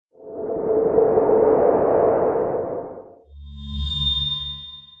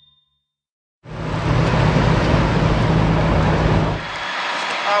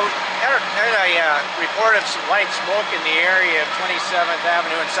report of some light smoke in the area of 27th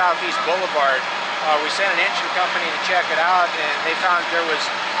Avenue and Southeast Boulevard. We sent an engine company to check it out, and they found there was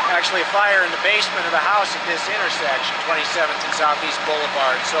actually a fire in the basement of the house at this intersection, 27th and Southeast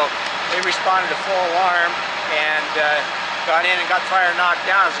Boulevard. So they responded to full alarm and got in and got the fire knocked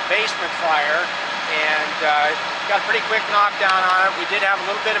down. It was a basement fire, and got a pretty quick knockdown on it. We did have a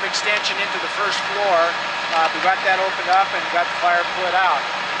little bit of extension into the first floor. We got that opened up and got the fire put out.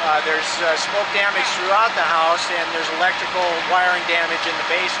 There's smoke damage throughout the house, and there's electrical wiring damage in the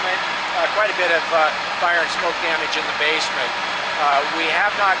basement. Quite a bit of fire and smoke damage in the basement. We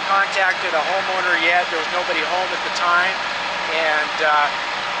have not contacted a homeowner yet. There was nobody home at the time, and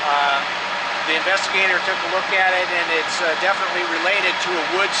the investigator took a look at it, and it's definitely related to a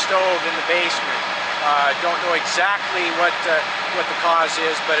wood stove in the basement. Don't know exactly what the cause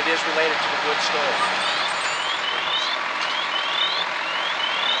is, but it is related to the wood stove.